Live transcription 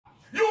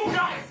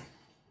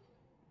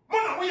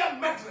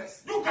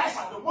heartless. You guys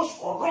are the most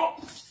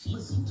corrupt.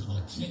 Listen to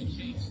the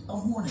king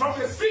of warning. From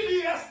the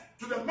CDS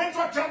to the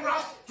Major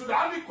Generals to the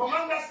Army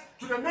Commanders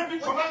to the Navy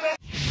Commanders.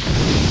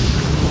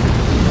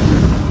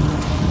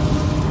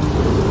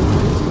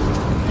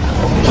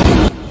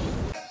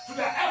 To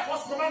the Air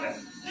Force Commanders.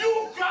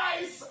 You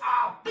guys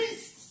are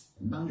beasts.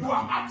 You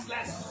are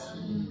heartless.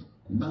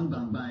 Bang,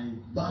 bang,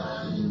 bang,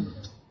 bang.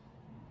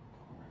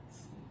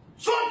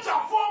 Soldier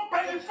form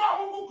penny for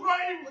who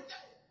crime.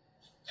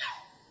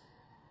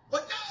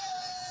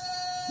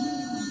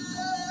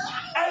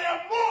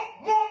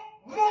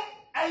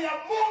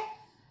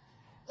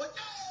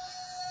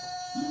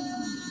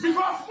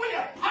 Because we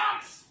are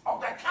parts of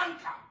the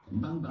canker.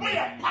 We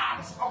are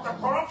parts of the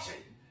corruption.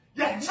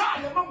 You are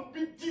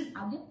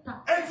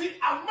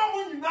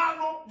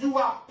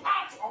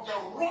part of the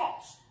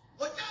rot.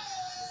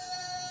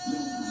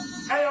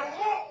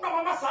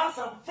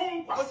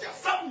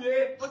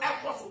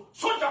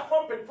 Soldier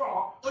from the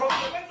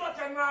Major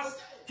Generals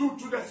to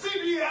the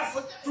CDS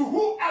to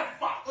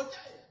whoever.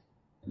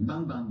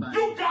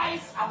 You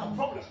guys are the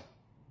problem.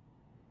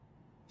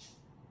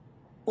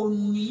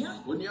 Onua.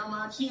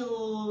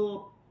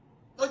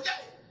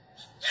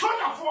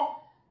 Soldier for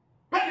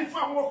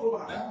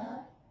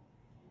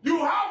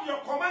you have your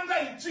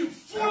commander-in-chief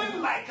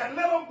fooling like a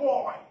little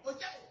boy.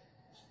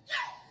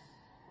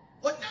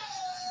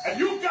 And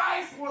you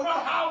guys will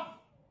not have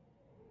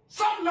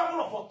some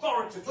level of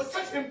authority to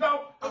sit him down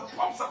and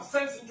pump some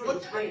sense into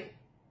his brain.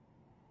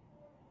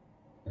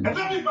 And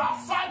then be by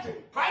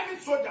sergeant,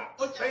 private soldier,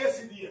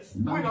 CDS.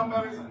 We don't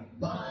marry him.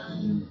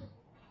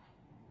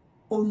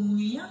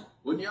 Onua.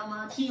 Because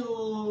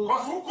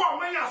who call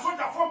me a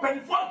soldier for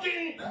penny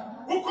 14?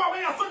 Who call me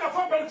a soldier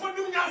for penny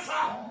 14? Who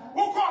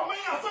call me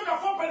a soldier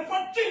for penny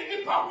 14?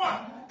 In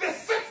power, they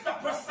sit the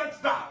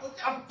president down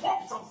and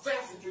pump some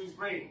sense into his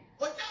brain.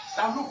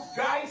 Now look,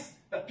 guys,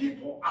 the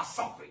people are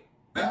suffering.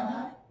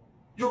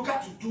 You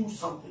got to do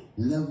something.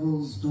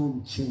 Levels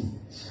don't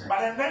change.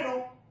 But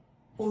then,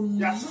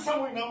 your sister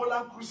will never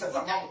land cruises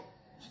amount.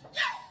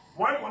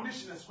 One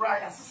condition is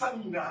right, your sister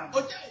need now.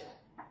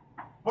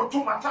 But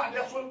to my time,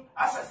 that's one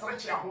as a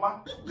stretch your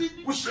one,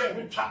 we share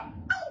with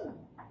time.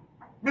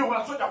 Me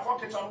was so the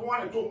pocket on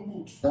one and don't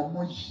move.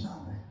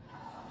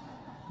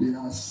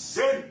 Yes.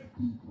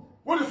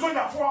 What is so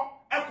the for?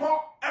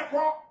 Echo,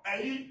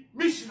 a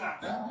missioner.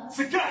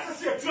 Secure,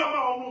 see a drama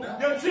on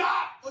you.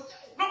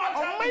 No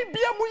matter. Maybe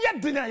a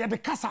weird dinner at the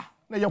casa.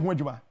 So that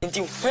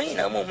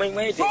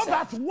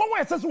one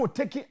way says will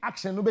take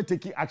action, no be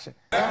taking action.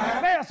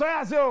 There, so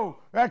I say, oh,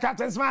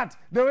 Captain Smart,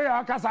 the way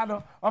our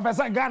Casado,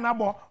 Officer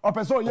Ganabo,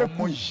 Officer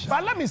Yepush.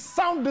 But let me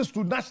sound this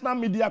to National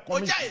Media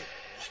Commission.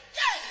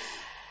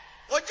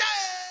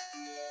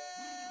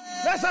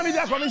 National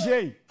Media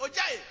Commission.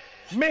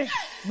 Me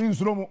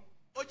means Romo.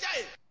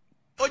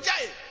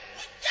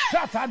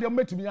 That had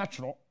them to be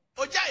natural.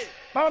 But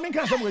I mean,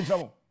 can't say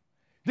trouble.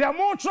 They are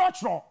more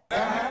church,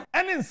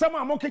 and in some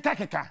are more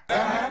kaka,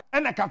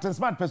 and a Captain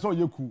Smart person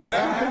you cool.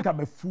 You think I'm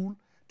a fool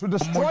to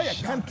destroy a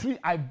country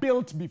I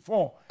built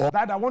before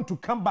that I want to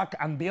come back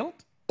and build?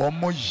 You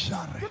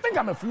think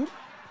I'm a fool?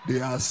 They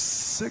are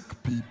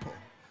sick people.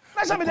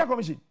 National Media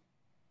Commission.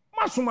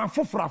 Masuma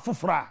fufra.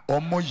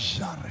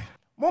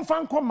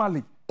 Monfanko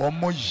Mali.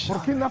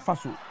 Burkina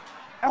Faso.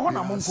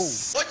 Ehona Monko.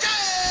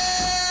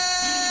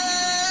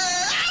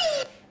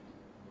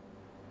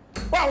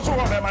 Wow, so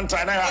what am I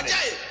trying to have?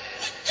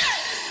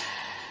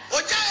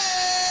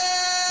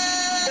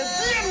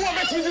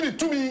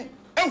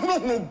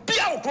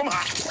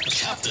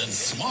 Captain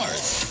Smart,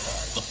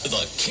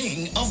 the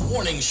king of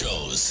warning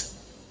shows.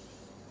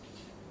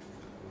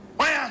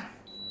 Why?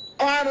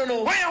 I don't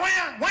know. Why?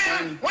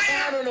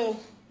 I don't know.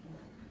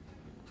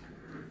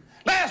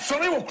 Let's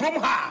sorry for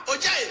Kromha.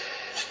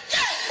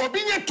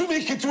 Obinya to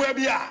me kitu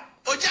ebia.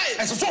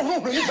 As so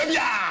who you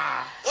ebia.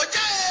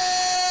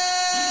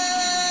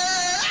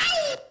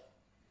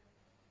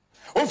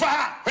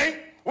 Ofa, wait.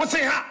 What's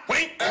say ha?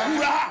 Wait.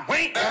 Hurrah,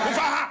 wait.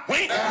 Ofa,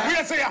 wait.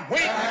 We say ha,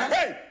 wait.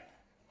 Hey.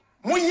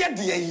 Moye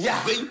de ya.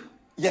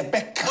 Ye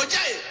beka.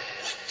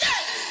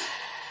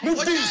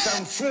 Mudi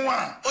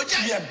sanfua.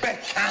 Ye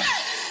beka.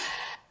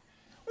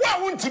 Wa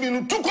won't me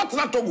no to got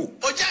na togo.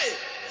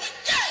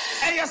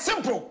 Hey,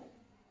 simple.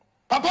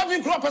 Papa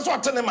vi kro person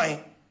atene man.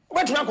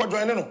 Obetumi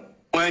akwadwan ne no.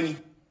 Wani.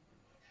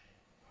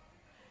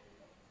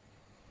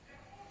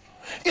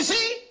 You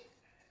see?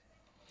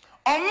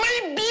 On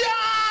may be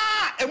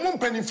a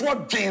mumpany for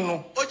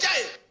Jane.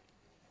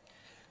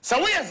 So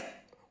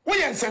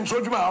we are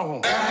central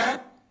Juma.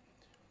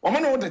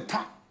 Woman on the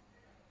top.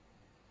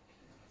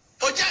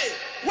 What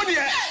do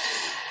you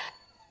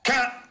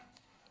can't?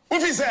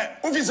 Who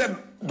said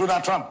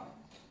Donald Trump?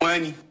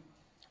 When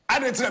I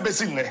didn't say a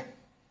basic there.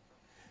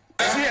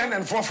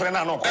 CNN for friend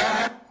and no.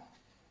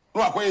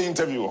 No, I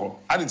interview her.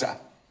 I did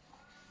that.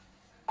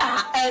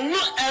 I'm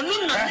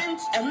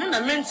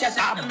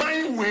not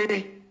buying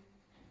way.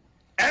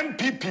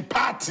 MPP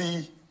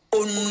party.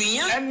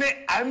 And the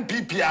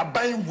MPP are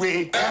buying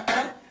way.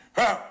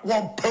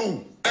 1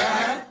 pound.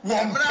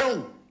 1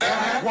 pound.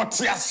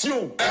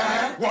 Watiasio,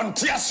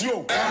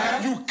 Wantiasio.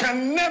 You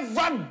can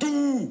never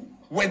do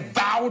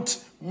without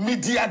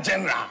media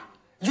general.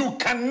 You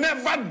can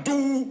never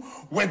do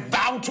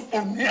without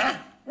Onya.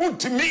 Good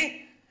to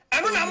me.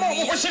 I don't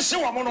know what she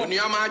said.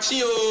 Onya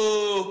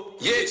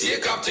Machio. Ye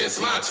Captain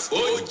Smart.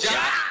 Oja.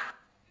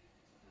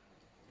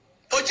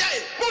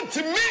 Good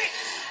to me.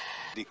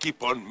 They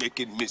keep on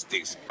making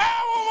mistakes.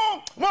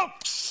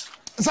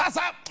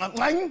 Sasa,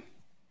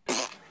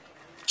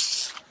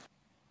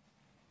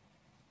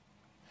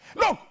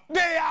 look,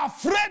 they are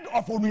afraid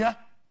of Onya.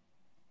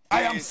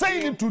 I am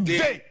saying it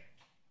today.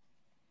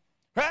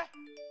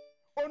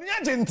 Onya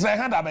jentre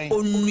handa bay.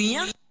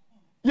 Onua.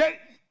 Yeah,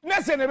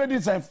 next year never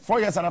did 4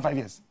 years and 5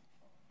 years.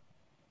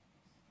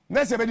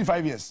 Next year maybe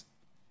 5 years.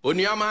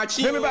 Onya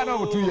Machio. Maybe by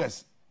now 2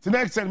 years. The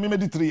next year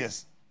maybe 3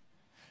 years.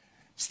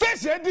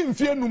 Station didn't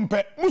fear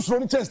numpe.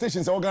 Muslim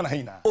station say organ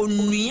hina.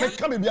 Onua.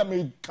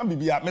 Me can be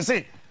me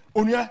say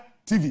Onya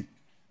TV.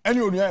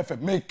 Any Onya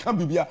FM me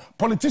can be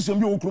politician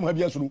be okrum ha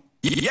bia suru.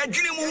 Ya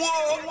dwene mu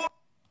wo.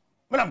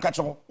 Me am catch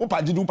on.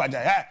 Opa jidu opa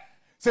ja.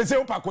 Say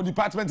opa ko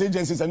department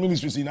agencies and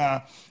ministries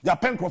na ya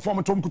pen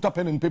conform to mkuta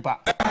pen and paper.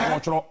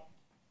 Watchro.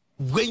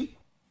 Wait.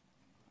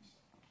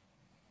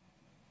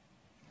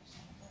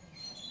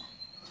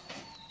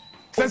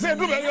 Say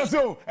do be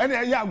so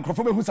any ya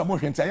conform who some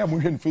hwent ya mo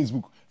hwent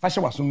Facebook.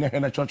 Fashion wasum na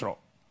hwena chotro.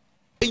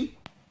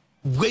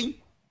 Wait.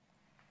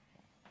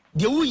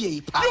 You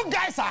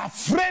guys are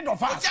afraid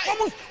of us.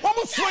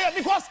 Almost swear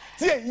because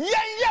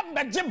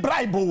yeah,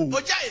 bribe.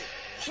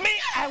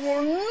 Me, I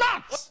will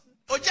not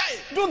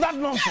do that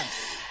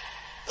nonsense.